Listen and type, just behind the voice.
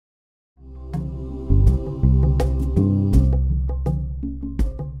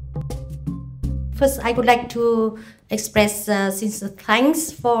First, I would like to express sincere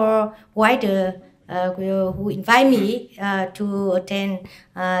thanks for WIDER who invite me to attend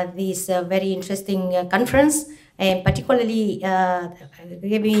this very interesting conference, and particularly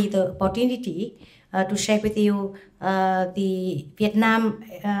gave me the opportunity to share with you the Vietnam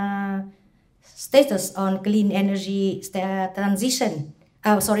status on clean energy transition.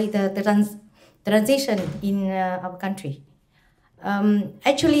 Transition in our country.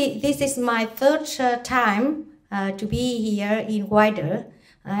 Actually, this is my third time to be here in WIDER,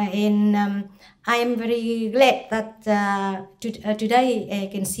 and I am very glad that today I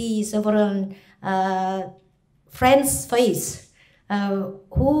can see several friends' faces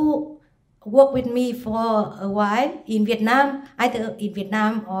who worked with me for a while in Vietnam, either in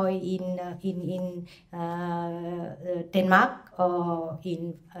Vietnam or in Denmark or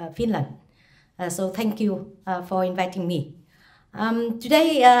in Finland. So thank you for inviting me.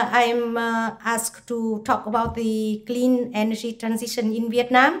 Today, I'm asked to talk about the clean energy transition in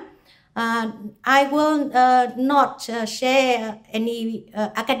Vietnam. I will not share any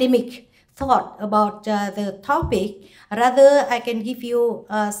academic thought about the topic. Rather, I can give you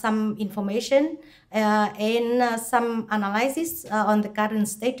some information and some analysis on the current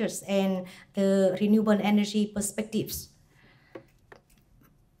status and the renewable energy perspectives.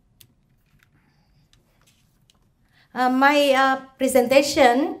 My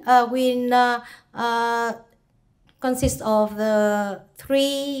presentation will consist of the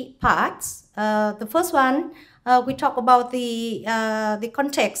three parts. The first one, we talk about the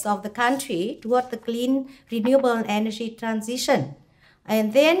context of the country toward the clean renewable energy transition.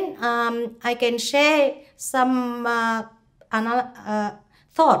 And then I can share some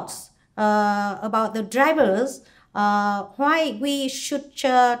thoughts about the drivers, why we should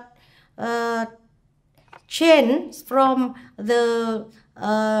change from the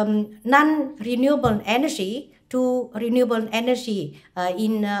non-renewable energy to renewable energy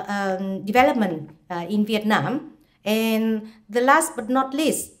in development in Vietnam. And the last but not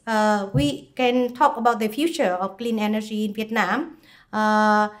least, we can talk about the future of clean energy in Vietnam.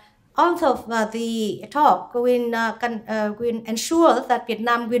 All of the talk will ensure that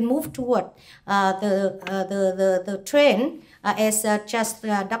Vietnam will move toward the trend as just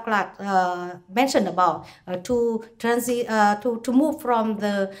Douglas mentioned about to move from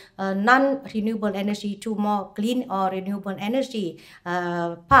the non-renewable energy to more clean or renewable energy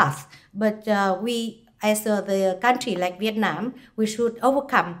path. But we, as the country like Vietnam, we should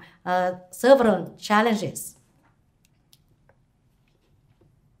overcome several challenges.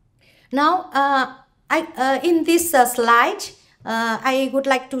 Now, in this slide, I would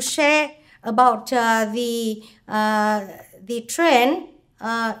like to share about the trend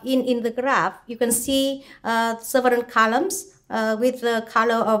in the graph. You can see several columns with the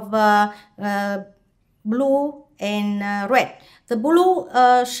color of blue and red. The blue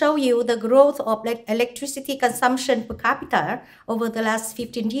show you the growth of electricity consumption per capita over the last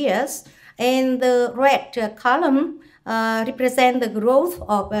 15 years, and the red column represent the growth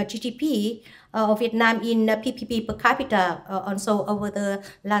of GDP of Vietnam in PPP per capita also over the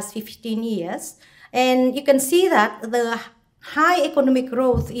last 15 years. And you can see that the high economic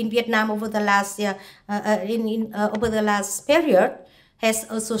growth in Vietnam over the last year, over the last period has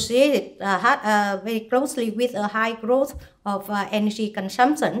associated very closely with a high growth of energy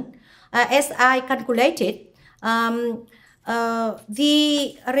consumption. As I calculated,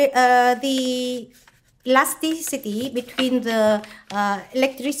 the elasticity between the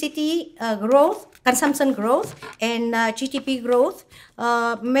electricity consumption growth and GDP growth,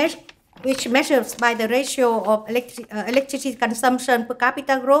 which measures by the ratio of electricity consumption per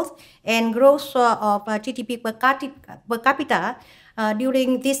capita growth and growth of GDP per capita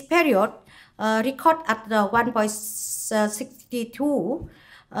during this period, record at 1.62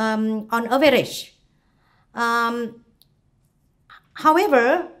 on average.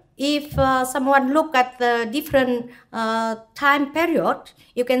 However, if someone look at the different time period,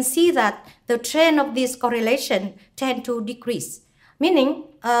 you can see that the trend of this correlation tend to decrease. Meaning,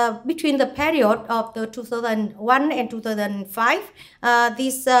 between the period of the 2001 and 2005,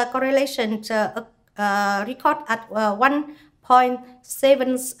 this correlation record at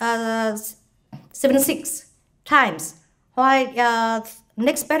 1.76 times. While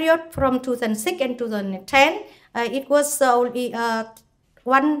next period from 2006 and 2010, it was only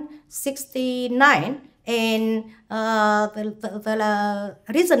 169, and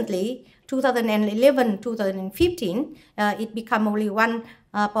recently 2011-2015 it became only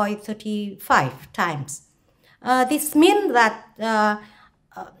 1.35 times. This means that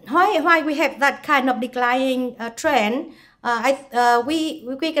why we have that kind of declining trend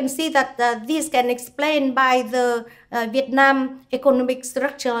we can see that this can explain by the Vietnam economic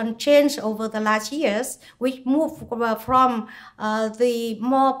structure change over the last years, which moved from the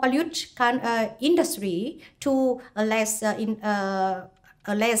more industry to a less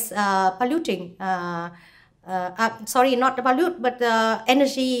polluting. Sorry, not pollute, but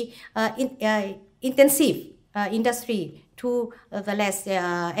energy intensive industry to the less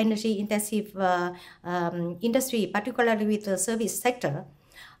energy intensive industry, particularly with the service sector.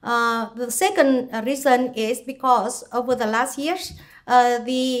 The second reason is because over the last years,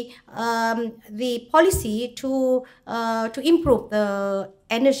 the policy to improve the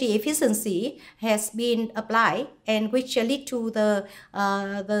energy efficiency has been applied, and which lead to the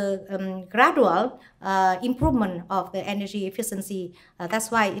gradual improvement of the energy efficiency.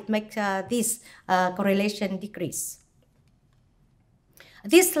 That's why it makes this correlation decrease.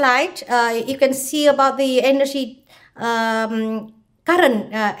 This slide, you can see about the energy current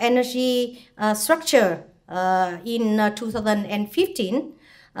energy structure in 2015.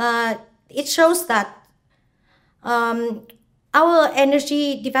 It shows that our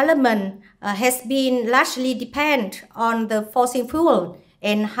energy development has been largely dependent on the fossil fuel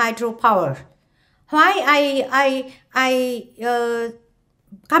and hydropower. Why I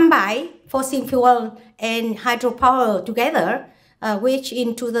combine fossil fuel and hydropower together, which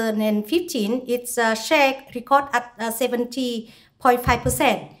in 2015 its share record at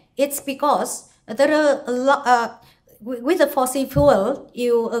 70.5%. It's because there are a lot with the fossil fuel.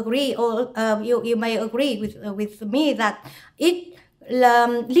 You agree, or you may agree with me that it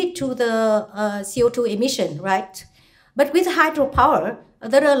lead to the CO2 emission, right? But with hydropower,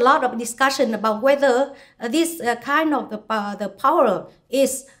 there are a lot of discussion about whether this kind of the power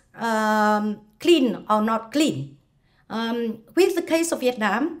is clean or not clean. With the case of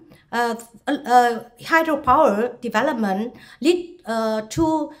Vietnam, hydropower development lead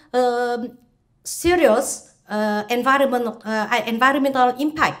to serious environmental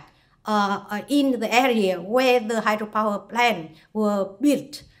impact in the area where the hydropower plant were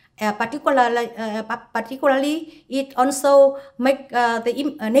built. Particularly, it also make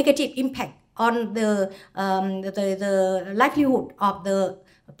the negative impact on the livelihood of the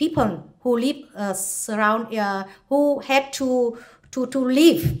people who live who had to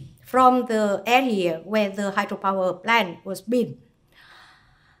live from the area where the hydropower plant was built.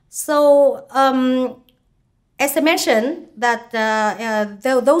 So, as I mentioned, that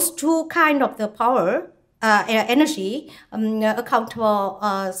those two kind of the power energy account for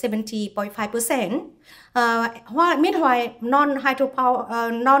 70.5%. Meanwhile, non-hydro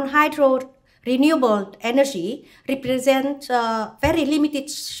renewable energy represents very limited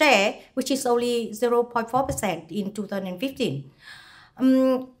share, which is only 0.4% in 2015.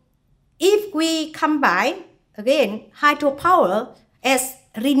 If we combine, again, hydropower as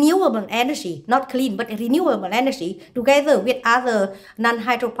renewable energy, not clean, but renewable energy, together with other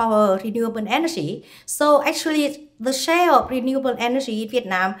non-hydropower renewable energy, so actually the share of renewable energy in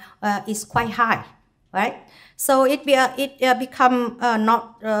Vietnam is quite high, right? So it become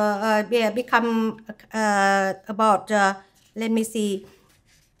about let me see,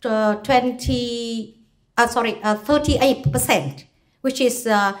 38%, which is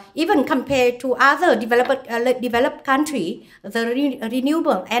even compared to other developed country, the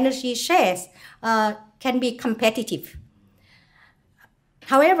renewable energy shares can be competitive.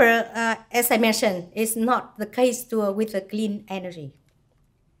 However, as I mentioned, it's not the case with the clean energy.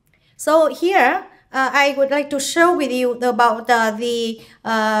 So here, I would like to share with you about the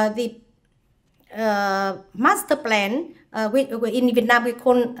master plan. In Vietnam, we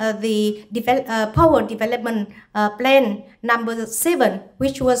call the Power Development Plan number 7,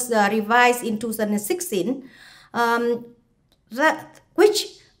 which was revised in 2016,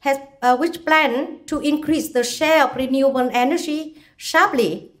 which plan to increase the share of renewable energy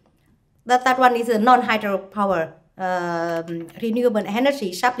sharply. That one is a non-hydropower renewable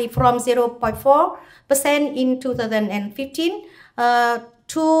energy, sharply from 0.4% in 2015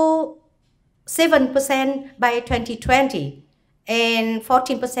 to 7% by 2020 and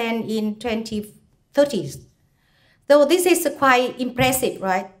 14% in 2030. So this is quite impressive,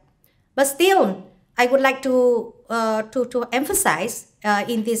 right? But still, I would like to emphasize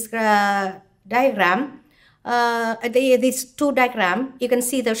in this diagram, these two diagrams, you can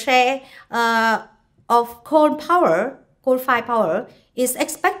see the share of coal-fired power is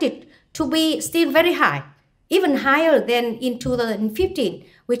expected to be still very high, even higher than in 2015,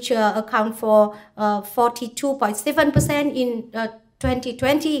 which account for 42.7% in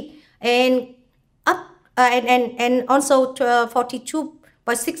 2020 and and also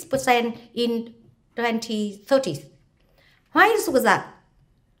 42.6% in 2030. Why is that?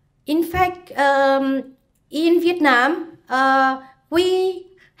 In fact, in Vietnam, we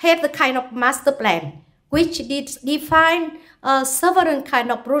have the kind of master plan which did define several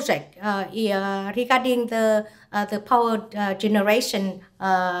kind of project regarding the power generation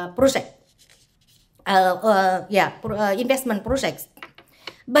project, investment projects.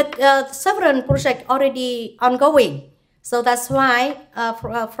 But several projects already ongoing. So that's why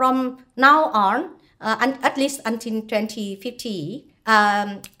from now on, and at least until 2050,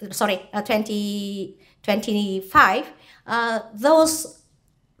 2025,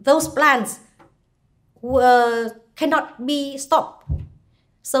 those plans cannot be stopped.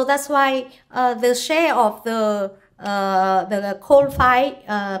 So that's why the share of the coal-fired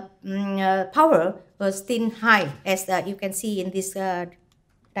power was still high, as you can see in this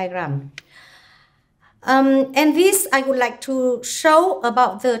diagram. And this I would like to show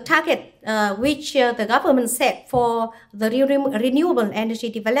about the target which the government set for the renewable energy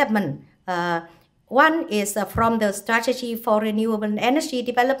development. One is from the Strategy for Renewable Energy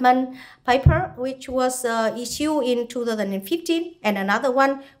Development paper, which was issued in 2015, and another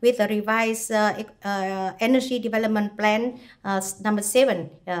one with a revised Energy Development Plan number 7,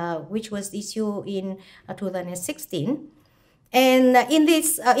 which was issued in 2016. And in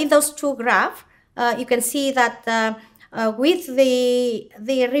those two graphs, you can see that with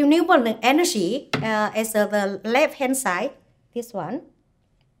the renewable energy as the left-hand side, this one,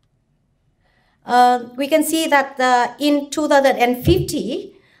 we can see that in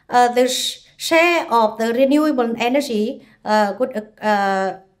 2050, the share of the renewable energy was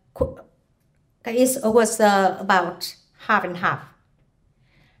about half and half.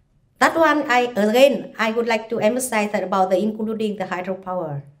 That one, I would like to emphasize that about the including the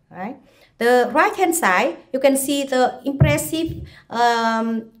hydropower, right? The right-hand side, you can see the impressive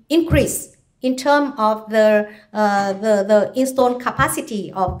increase in terms of the installed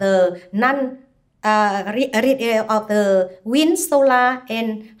capacity of the of the wind, solar,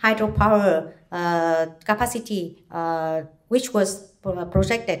 and hydropower capacity, which was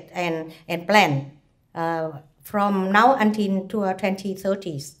projected and planned from now until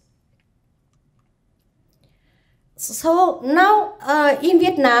 2030s. So now in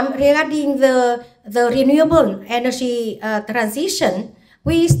Vietnam, regarding the renewable energy transition,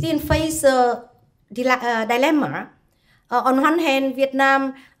 we still face a dilemma. On one hand,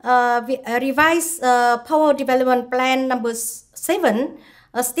 Vietnam revised Power Development Plan number 7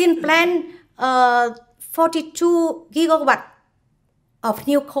 still plan 42 gigawatt of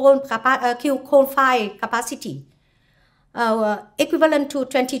new coal-fired capacity, equivalent to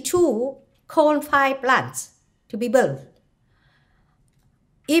 22 coal-fired plants to be built.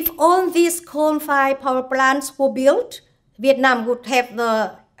 If all these coal-fired power plants were built, Vietnam would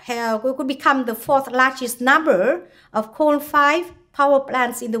could become the 4th largest number of coal-fired power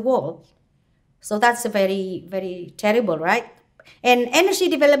plants in the world. So that's very, very terrible, right? And energy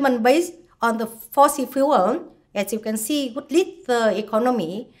development based on the fossil fuel, as you can see, would lead the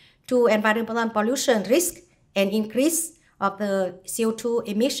economy to environmental pollution risk and increase of the CO2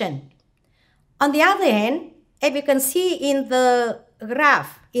 emission. On the other hand, as you can see in the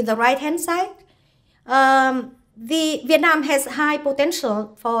graph in the right-hand side, Vietnam has high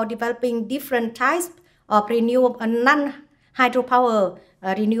potential for developing different types of renewable non-hydropower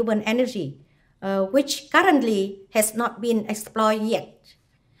renewable energy, which currently has not been exploited yet.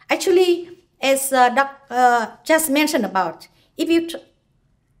 Actually, as Doc just mentioned about, if you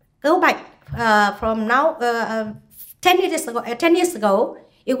go back from now 10 years ago,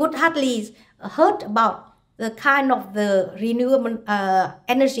 you would hardly heard about the kind of the renewable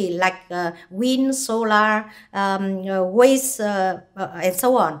energy like wind, solar, waste, and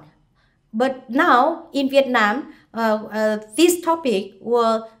so on. But now in Vietnam, this topic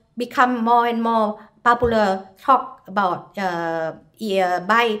will become more and more popular talk about by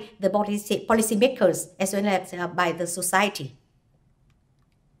the policymakers as well as by the society.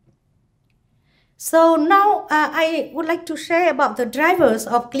 So now I would like to share about the drivers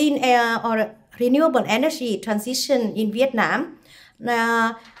of clean air or renewable energy transition in Vietnam.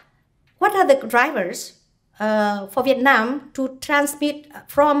 What are the drivers for Vietnam to transmit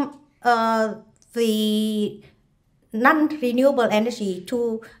from the non-renewable energy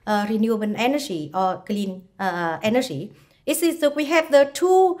to renewable energy or clean energy? It is that we have the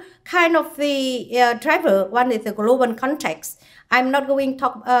two kind of the driver. One is the global context. I'm not going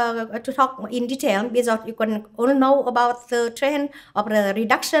to talk in detail because you can all know about the trend of the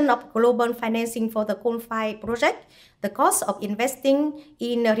reduction of global financing for the coal-fired project. The cost of investing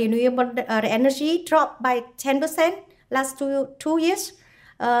in renewable energy dropped by 10% last two years.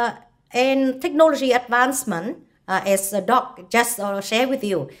 And technology advancement as Doc just shared with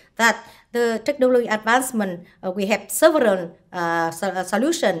you, that the technology advancement, we have several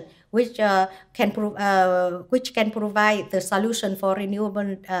solutions which can provide the solution for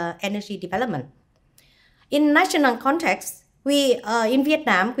renewable energy development. In national context, we in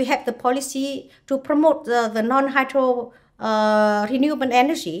Vietnam, we have the policy to promote the non-hydro renewable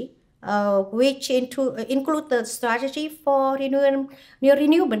energy, which include the strategy for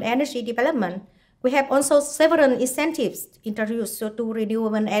renewable energy development. We have also several incentives introduced to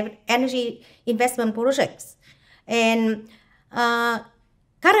renewable energy investment projects. And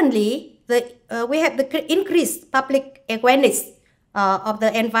currently, we have the increased public awareness of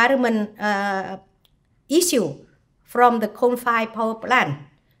the environment issue from the coal-fired power plant,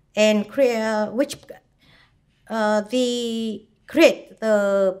 and which create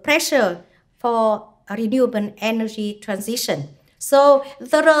the pressure for a renewable energy transition. So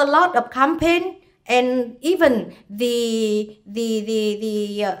there are a lot of campaign, and even the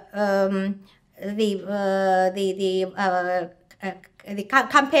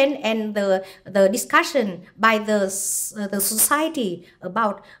campaign and the discussion by the society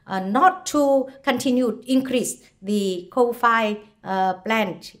about not to continue to increase the coal-fired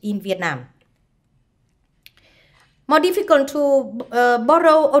plant in Vietnam. More difficult to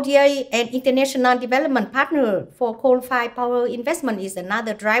borrow ODA and international development partner for coal-fired power investment is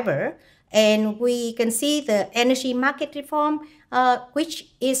another driver. And we can see the energy market reform,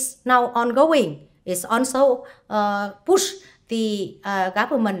 which is now ongoing, is also push the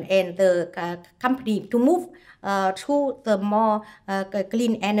government and the company to move to the more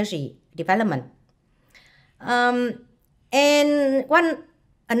clean energy development. And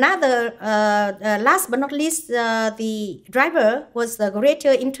another, last but not least, the driver was the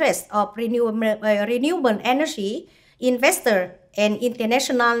greater interest of renewable energy investor and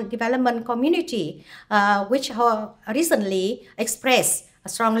international development community, which recently expressed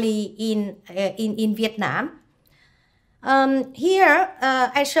strongly in Vietnam. Here,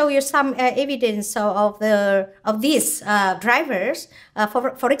 I show you some evidence of these drivers.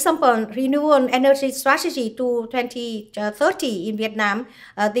 For example, renewable energy strategy to 2030 in Vietnam,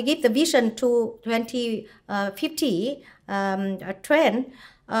 they give the vision to 2050 trend.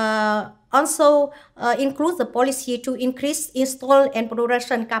 Also includes the policy to increase install and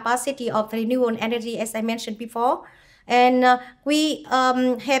production capacity of renewable energy, as I mentioned before. And we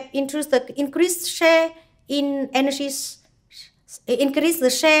have introduced the increased share in increase the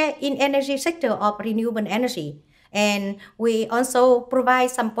share in energy sector of renewable energy. And we also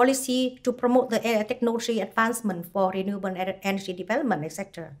provide some policy to promote the technology advancement for renewable energy development,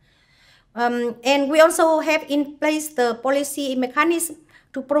 etc. And we also have in place the policy mechanism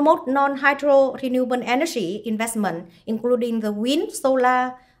to promote non-hydro renewable energy investment, including the wind,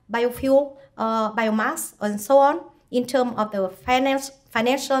 solar, biofuel, biomass, and so on, in terms of the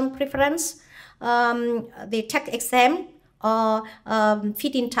financial preference, the tax exempt, or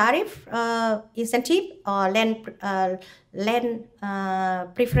feed-in tariff incentive, or land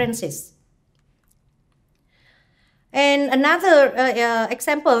preferences. And another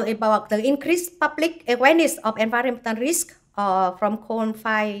example about the increased public awareness of environmental risk from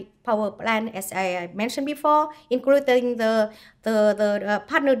coal-fired power plant, as I mentioned before, including the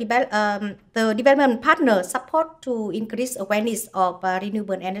development partner support to increase awareness of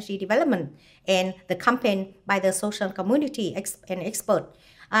renewable energy development, and the campaign by the social community and expert.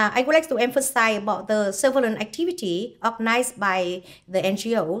 I would like to emphasize about the several activity organized by the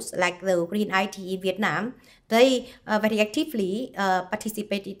NGOs like the Green IT in Vietnam. They very actively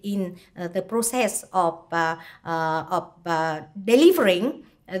participated in the process of delivering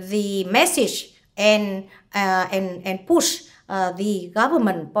the message and push the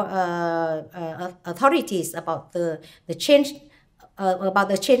government authorities about the change, about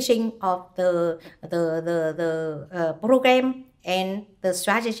the changing of the program and the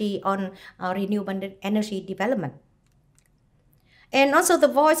strategy on renewable energy development. And also the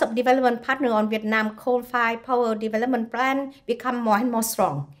voice of development partner on Vietnam coal-fired power development plan become more and more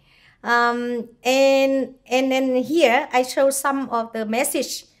strong. And then here I show some of the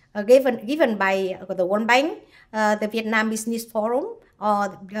message given by the World Bank, the Vietnam Business Forum,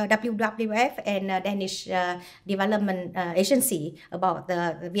 or WWF, and Danish Development Agency about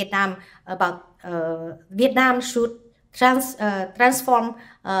the Vietnam, about Vietnam should transform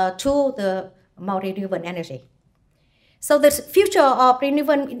to the more renewable energy. So the future of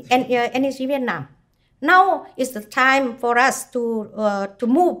renewable energy in Vietnam. Now is the time for us to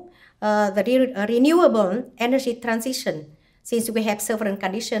move the renewable energy transition, since we have several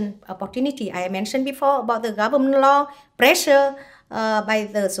condition opportunity. I mentioned before about the government law, pressure, by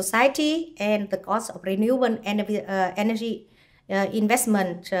the society, and the cost of renewable energy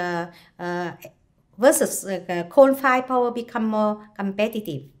investment versus coal-fired power become more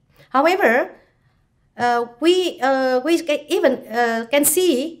competitive. However, we even can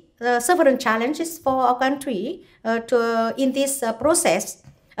see several challenges for our country in this process,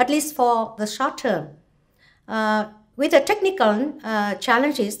 at least for the short term. With the technical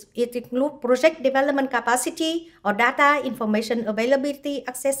challenges, it includes project development capacity or data information availability,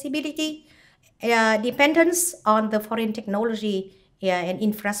 accessibility, dependence on the foreign technology and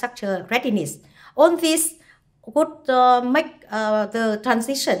infrastructure readiness. All this would make the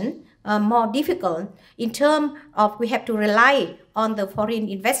transition more difficult in terms of we have to rely on the foreign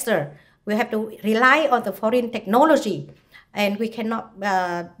investor, we have to rely on the foreign technology, and we cannot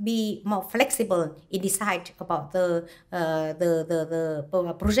be more flexible in decide about the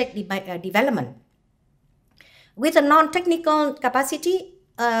project development. With a non-technical capacity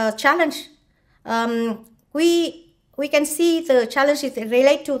challenge, we can see the challenges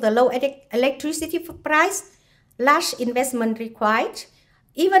relate to the low electricity price, large investment required,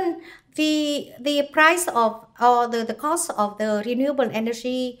 even the price of or the cost of the renewable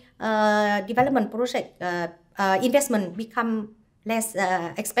energy development project investment become less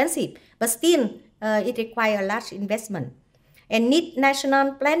expensive, but still it requires large investment and need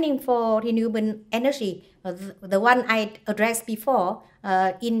national planning for renewable energy. The one I addressed before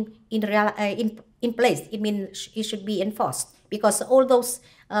in place. It means it should be enforced because all those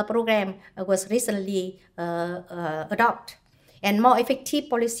program was recently adopted, and more effective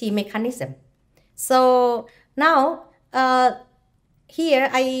policy mechanism. So now here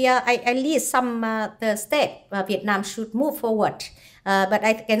I list some the step Vietnam should move forward. But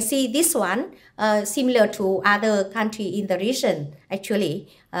I can see this one similar to other country in the region actually.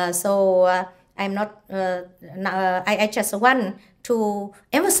 I'm not. I just want to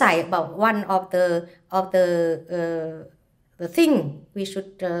emphasize about one of the thing we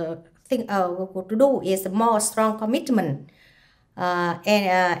should think to do is a more strong commitment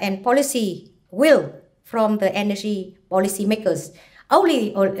and policy will from the energy policy makers.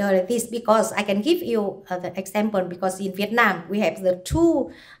 Only this because I can give you the example because in Vietnam we have the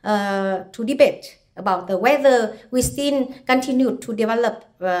two debate about the whether we still continue to develop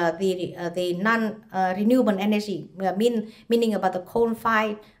the non-renewable energy, meaning about the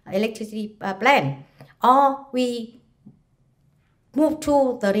coal-fired electricity plant, or we move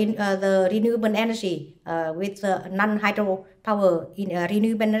to the renewable energy with non-hydro power in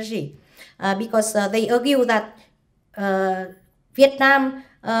renewable energy, because they argue that Vietnam,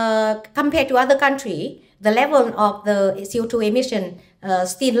 compared to other countries, the level of the CO2 emission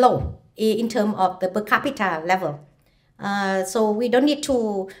still low in terms of the per capita level. So we don't need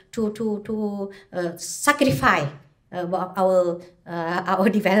to sacrifice our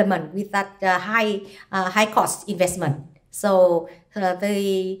development with that high cost investment. So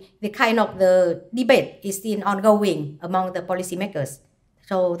the kind of the debate is still ongoing among the policymakers.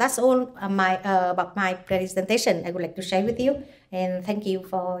 So that's all about my presentation I would like to share with you, and thank you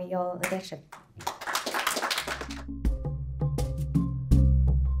for your attention.